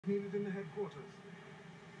Needed in the headquarters.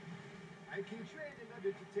 I can train in order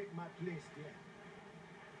to take my place there.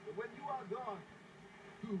 But when you are gone,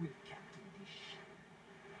 who will captain this ship?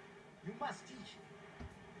 You must teach me.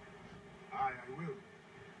 Aye, I will.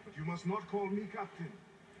 But you must not call me captain.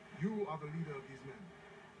 You are the leader of these men.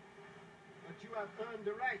 But you have earned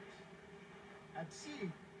the right. At sea,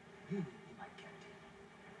 you will be my captain.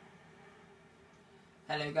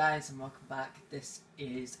 Hello guys and welcome back. This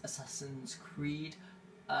is Assassin's Creed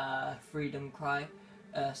Freedom Cry.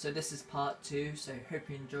 So this is part 2, so hope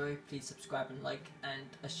you enjoy. Please subscribe and like, and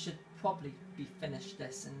I should probably be finished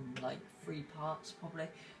this in like 3 parts probably,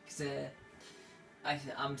 because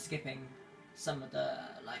I'm skipping some of the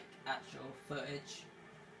like actual footage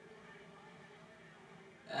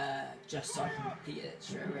just so I can complete it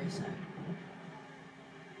straight away. So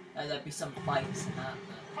there'll be some fights and that,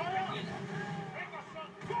 but, you know.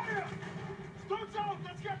 Fire! Stones out!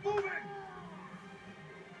 Let's get moving!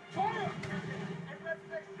 Fire! And let's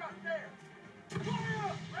take shot there.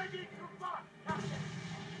 Fire! Ready to march, Captain.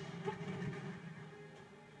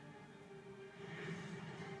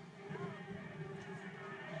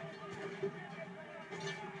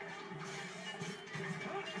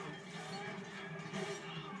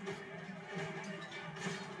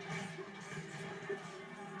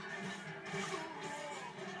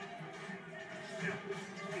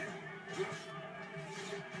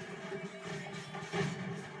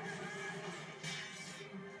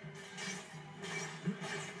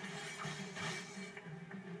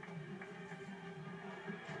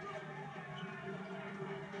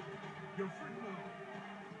 You're free now.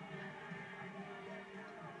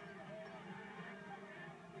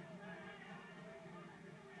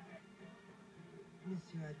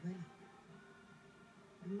 Monsieur Adwelli,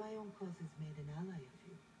 my own cause has made an ally of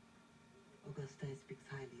you. Augustin speaks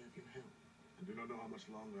highly of your help. I do not know how much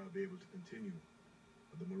longer I'll be able to continue,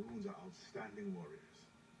 but the Maroons are outstanding warriors.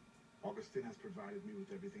 Augustin has provided me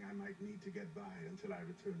with everything I might need to get by until I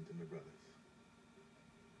return to my brothers.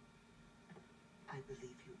 I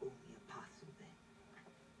believe you owe me a parcel then.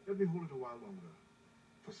 Let me hold it a while longer,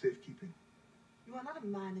 for safekeeping. You are not a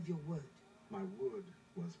man of your word. My word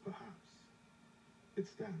was perhaps. It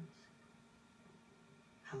stands.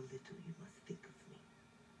 How little you must think of me.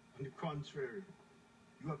 On the contrary,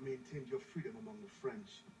 you have maintained your freedom among the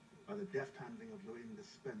French by the deft handling of your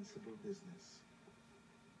indispensable business.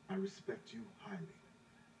 I respect you highly,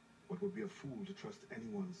 but would be a fool to trust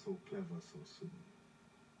anyone so clever so soon.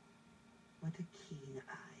 What a keen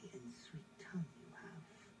eye and sweet tongue you have.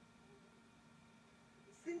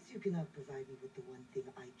 Since you cannot provide me with the one thing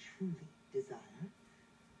I truly desire,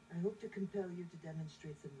 I hope to compel you to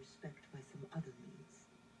demonstrate some respect by some other means.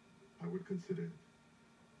 I would consider it.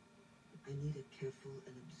 I need a careful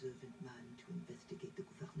and observant man to investigate the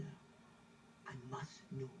gouverneur. I must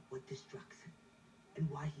know what distracts him, and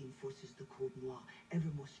why he enforces the Code Noir ever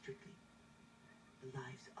more strictly. The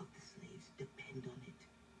lives of the slaves depend on it.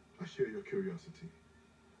 I share your curiosity.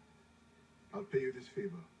 I'll pay you this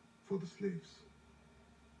favor for the slaves.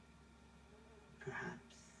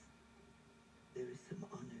 Perhaps there is some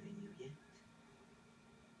honor in you yet.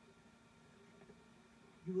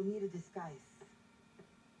 You will need a disguise.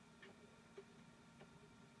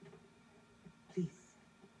 Please,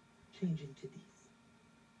 change into these.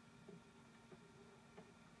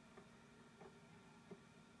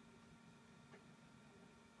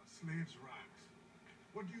 A slave's rags.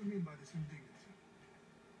 What do you mean by this indignity?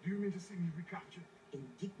 Do you mean to see me recaptured?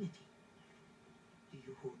 Indignity? Do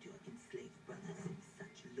you hold your enslaved brothers in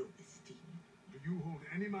such low esteem? Do you hold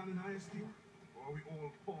any man in high esteem? Or are we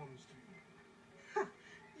all pawns to you? Ha!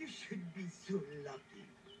 You should be so lucky.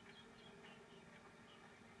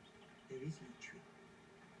 There is no tree.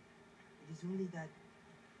 It is only that,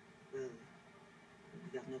 well,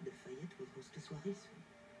 Governor de Fayette will host a soirée soon.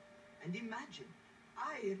 And imagine,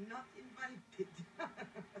 I am not invited.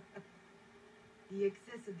 The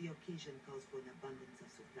excess of the occasion calls for an abundance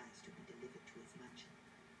of supplies to be delivered to his mansion.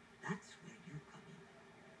 That's where you come in.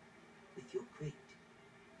 With your crate,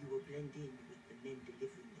 you will blend in with the men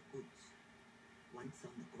delivering the goods. Once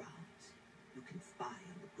on the grounds, you can spy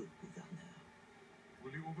on the good gouverneur.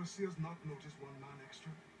 Will the overseers not notice one man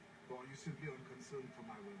extra? Or are you simply unconcerned for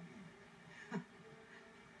my well-being?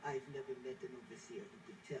 I've never met an overseer who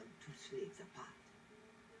could tell two slaves apart.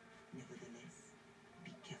 Nevertheless,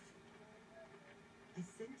 be careful. I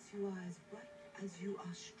sense you are as bright as you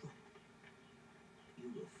are strong. You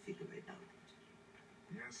will figure it out.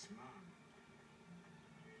 Yes, ma'am.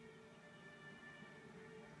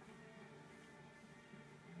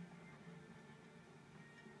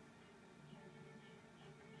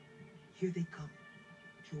 Here they come,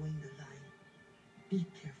 drawing the line. Be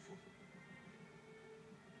careful.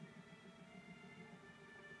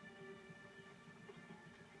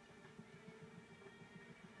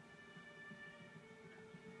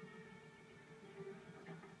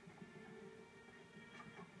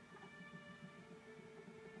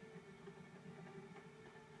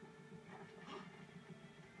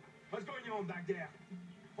 What's going on back there?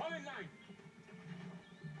 Fall in line.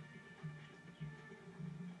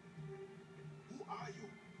 Who are you?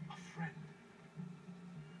 A friend.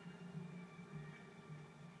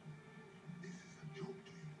 This is a joke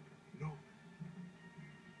to you. No.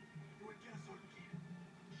 You will get us all killed.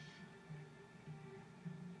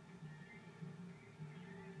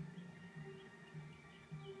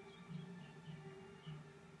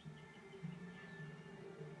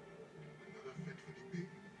 Another fit for the big.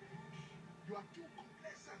 You are too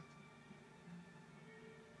complacent.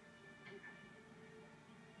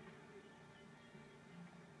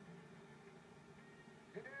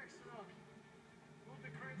 Excellent. Move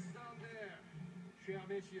the crates down there, cher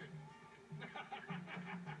messieurs.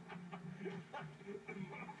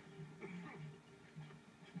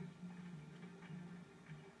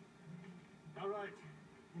 All right,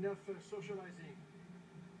 enough socializing.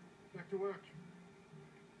 Back to work.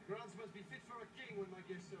 Grounds must be fit for a king when my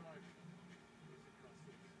guests arrive.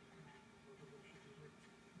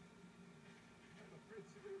 I'm a prince,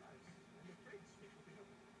 you realize. I'm a prince.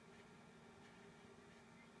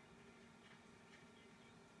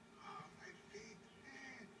 Ah, my feet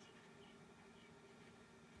hurt.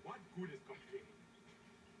 What good is complaining?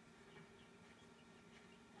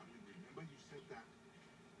 I will remember you said that.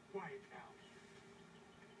 Quiet now.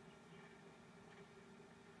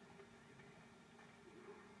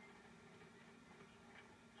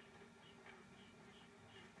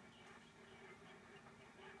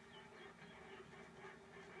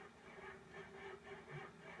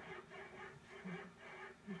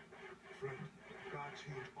 Friend, God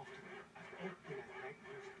change often. As often as like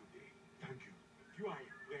this today. Thank you. You are a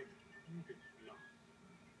friend. You get blood.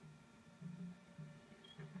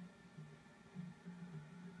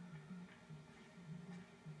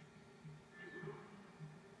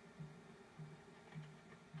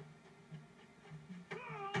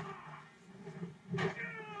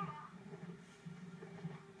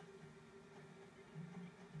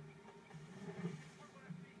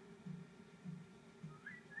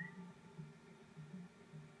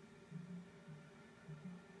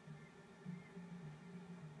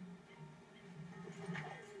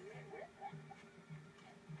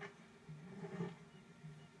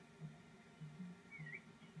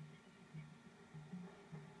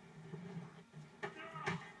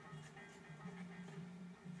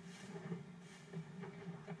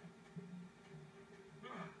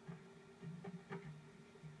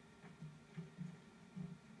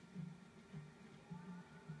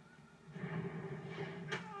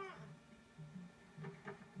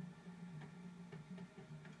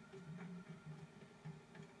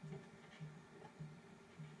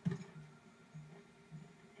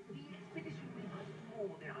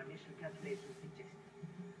 calculations suggest.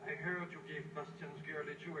 I heard you gave Bastian's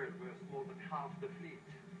girly jewel worth more than half the fleet.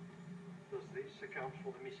 Does this account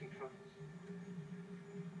for the missing funds?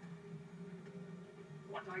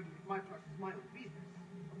 What I do with my trust is my own business.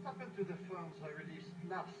 What happened to the funds I released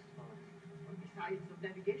last month? But the science of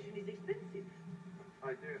navigation is expensive.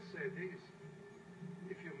 I dare say it is.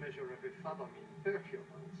 If you measure every fathom in perfume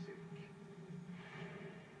and silk.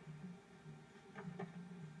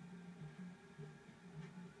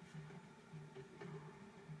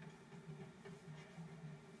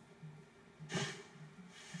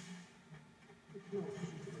 If no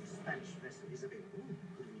suitable Spanish vessel is available,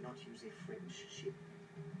 could we not use a French ship?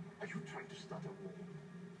 Are you trying to start a war?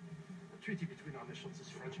 The treaty between our nations is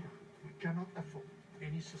fragile. We cannot afford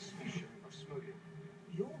any suspicion of smuggling.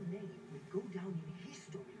 Your name will go down in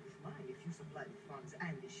history with mine if you supply the funds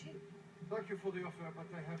and the ship. Thank you for the offer, but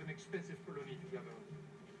I have an expensive colony to govern.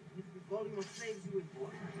 With the volume of slaves you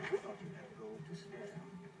import, I thought you had gold to spare.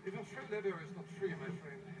 Even free labor is not free, my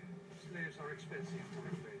friend. Slaves are expensive to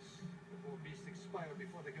replace. The poor beasts expire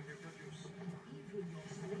before they can be produced. Even your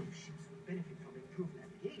slave ships will benefit from improved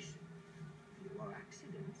navigation. Fewer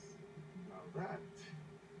accidents. Now that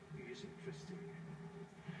is interesting.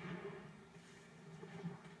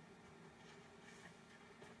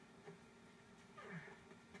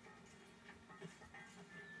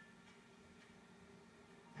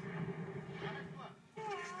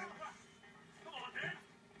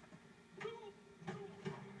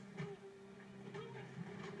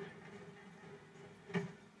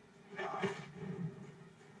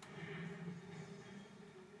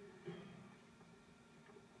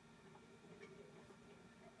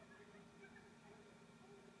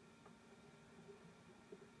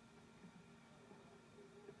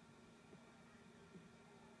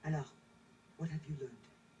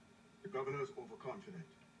 Governor's overconfident.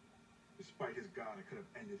 Despite his guard, I could have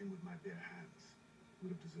ended him with my bare hands. He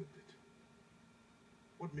would have deserved it.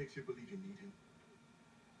 What makes you believe you need him?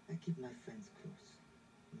 I keep my friends close,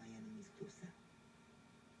 my enemies closer.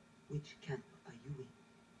 Which camp are you in?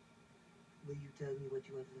 Will you tell me what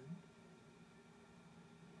you have learned?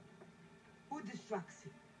 Who distracts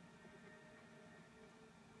him?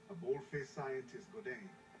 A bold-faced scientist, Godin,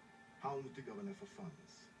 hounds the governor for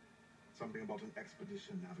funds. Something about an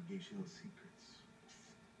expedition, navigational secrets.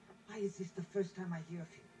 Why is this the first time I hear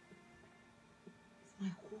of him? Is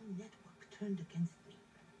my whole network turned against me?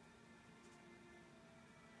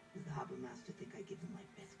 Does the harbor master think I give him my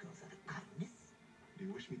best girls out of kindness? Do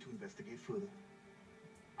you wish me to investigate further?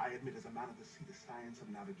 I admit, as a man of the sea, the science of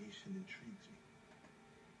navigation intrigues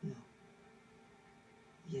me. No.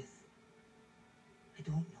 Yes. I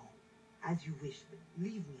don't know. As you wish, but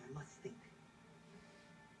leave me, I must think.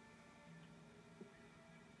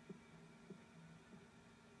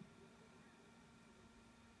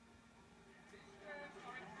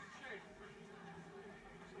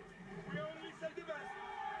 We only sell the best.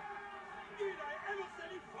 Did I ever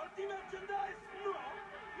sell you faulty merchandise? No.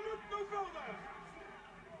 Look no further.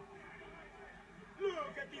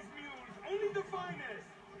 Look at these mules, only the finest.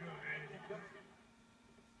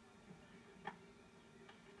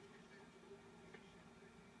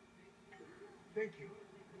 Thank you.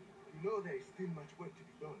 You know there is still much work to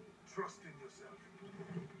be done. Trust in yourself.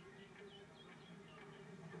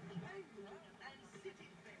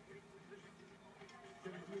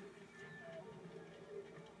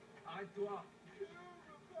 Arrête-toi.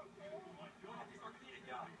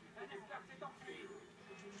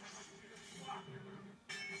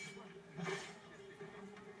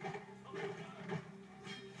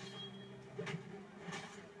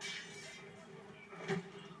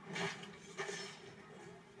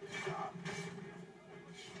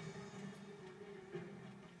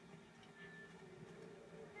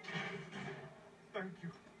 Thank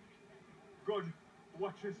you. God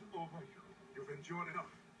watches over you. You've endured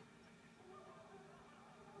enough.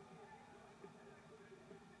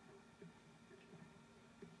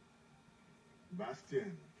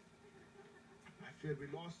 Bastien, I feared we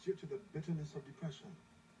lost you to the bitterness of depression.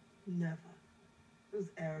 Never. Those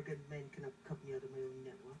arrogant men cannot cut me out of my own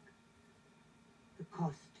network. The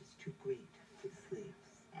cost is too great for the slaves.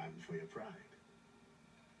 And for your pride.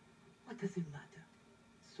 What does it matter?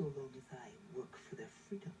 So long as I work for their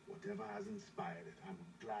freedom. Whatever has inspired it, I'm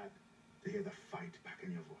glad to hear the fight back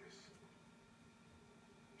in your voice.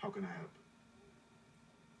 How can I help?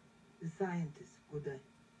 The scientist, Godin.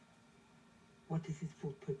 What is his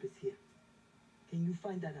full purpose here? Can you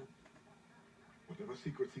find that out? Whatever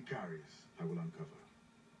secrets he carries, I will uncover.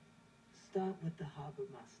 Start with the harbor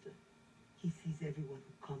master. He sees everyone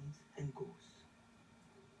who comes and goes.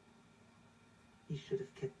 He should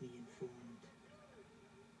have kept me informed.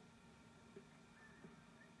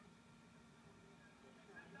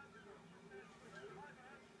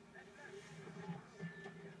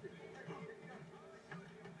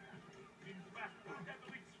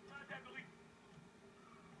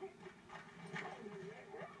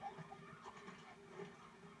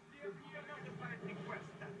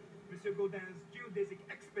 Monsieur Godin's geodesic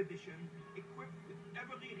expedition equipped with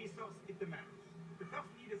every resource it demands. The first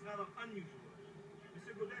need is rather unusual.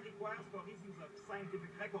 Monsieur Godin requires, for reasons of scientific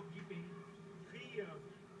record keeping, 3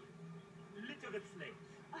 literate slaves.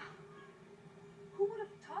 Who would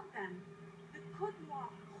have taught them? The Code Noir,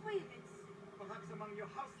 Huevitz. Perhaps among your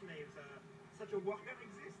house slaves, such a worker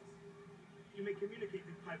exists. You may communicate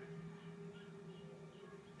in private.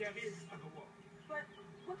 There is a reward. But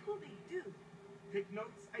what will they do? Take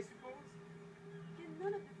notes, I suppose? Can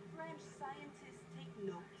none of the French scientists take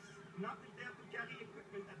notes? Not if they have to carry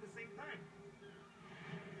equipment at the same time.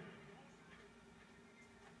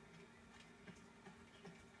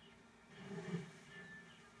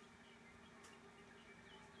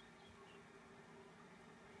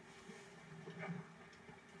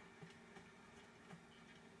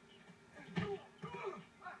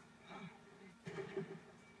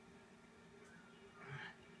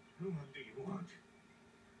 What do you want?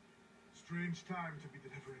 Strange time to be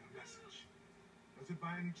delivering a message. Does it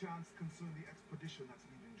by any chance concern the expedition that's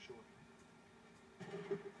leaving shortly?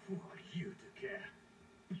 Who are you to care?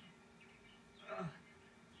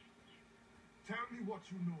 Tell me what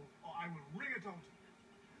you know, or I will wring it out.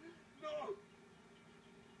 No!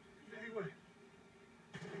 Very well.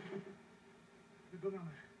 The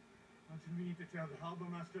governor wanted me to tell the harbor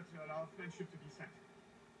master to allow a French ship to be sent,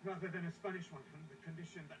 rather than a Spanish one, on the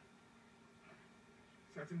condition that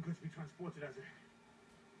certain goods be transported as a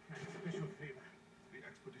special favor. The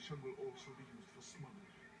expedition will also be used for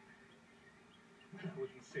smuggling. I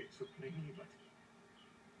wouldn't say it so plainly, but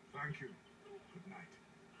Thank you. Good night.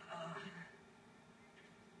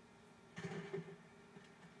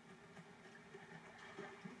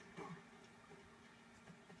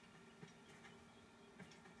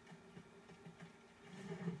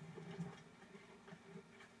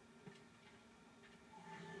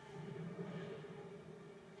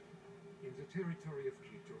 In the territory of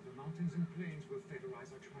Quito, the mountains and plains will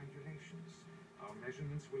favorize our triangulations. Our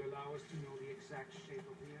measurements will allow us to know the exact shape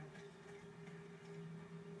of the earth.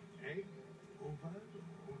 Egg, oval,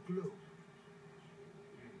 or globe?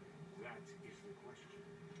 That is the question.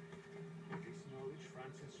 With this knowledge,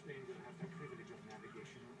 France and Spain will have the privilege of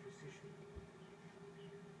navigational precision.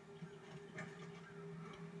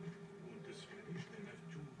 Won't the Spanish then have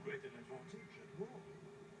too great an advantage at war?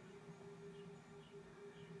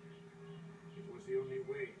 It was the only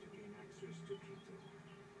way to gain access to Quito.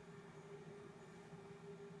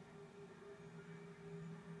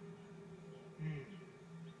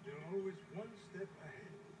 They're always one step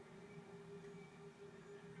ahead.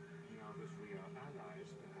 Now that we are allies,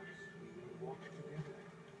 perhaps we will walk together.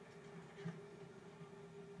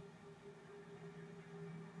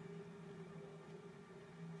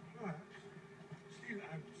 Perhaps. Still,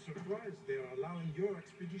 I'm surprised they are allowing your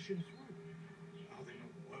expedition through. Are they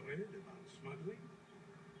not worried about smuggling?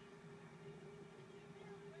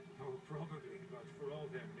 Oh, probably, but for all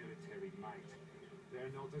their military might,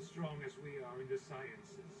 they're not as strong as we are in the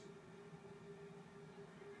sciences.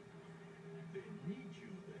 They need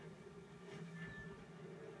you then.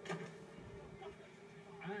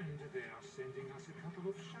 And they are sending us a couple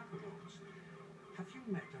of chaperones. Have you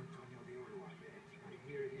met Antonio de Oro yet? I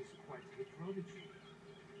hear he's quite a prodigy.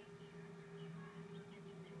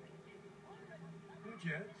 Not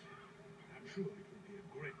yet. I'm sure it will be a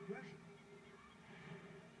great pleasure.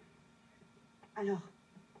 Alors,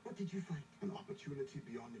 what did you find? An opportunity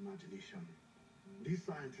beyond imagination. These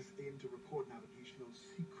scientists aim to record navigational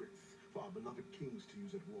secrets for our beloved kings to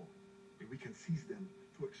use at war. If we can seize them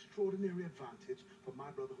to extraordinary advantage for my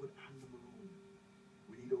brotherhood and the Maroon.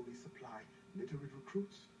 We need only supply literate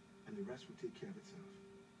recruits, and the rest will take care of itself.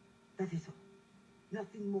 That is all.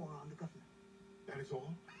 Nothing more on the governor. That is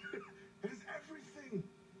all? That is everything!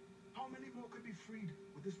 How many more could be freed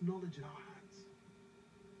with this knowledge in our hands?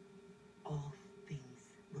 All things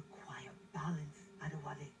require balance,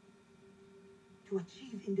 Adewale. To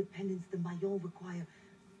achieve independence, the Mayon require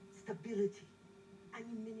stability,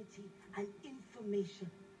 anonymity, and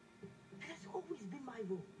information. That has always been my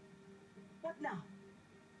role. What now?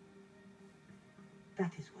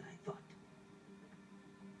 That is what I thought.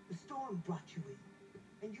 The storm brought you in,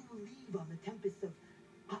 and you will leave on the tempest of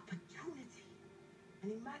opportunity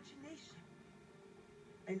and imagination.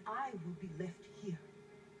 And I will be left here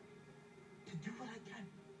to do what I can.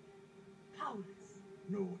 Powerless.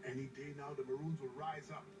 No, any day now the Maroons will rise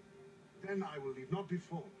up. Then I will leave, not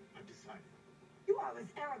before. I've decided. You are as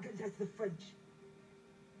arrogant as the French.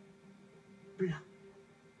 Blanc.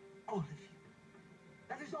 All of you.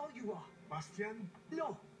 That is all you are. Bastien?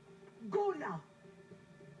 No. Go now.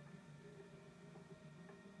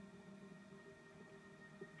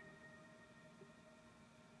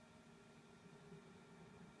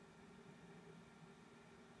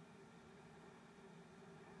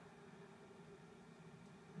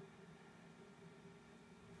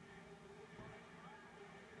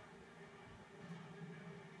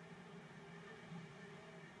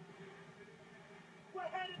 We're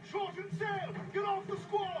headed short and sail! Get off the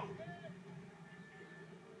squall!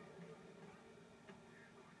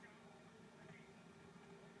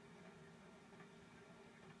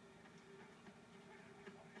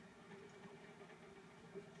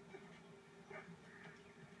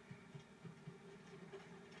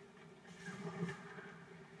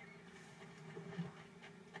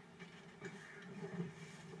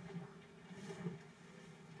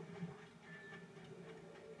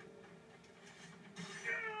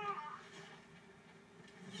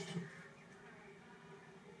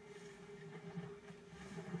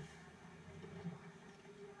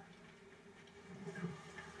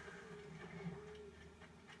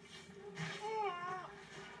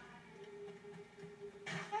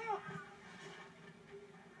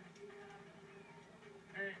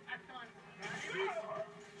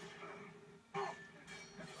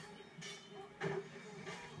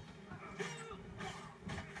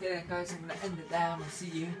 Okay then guys, I'm going to end it there and I'll see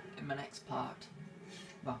you in my next part.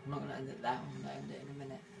 Well, I'm not going to end it there, I'm going to end it in a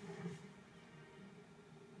minute.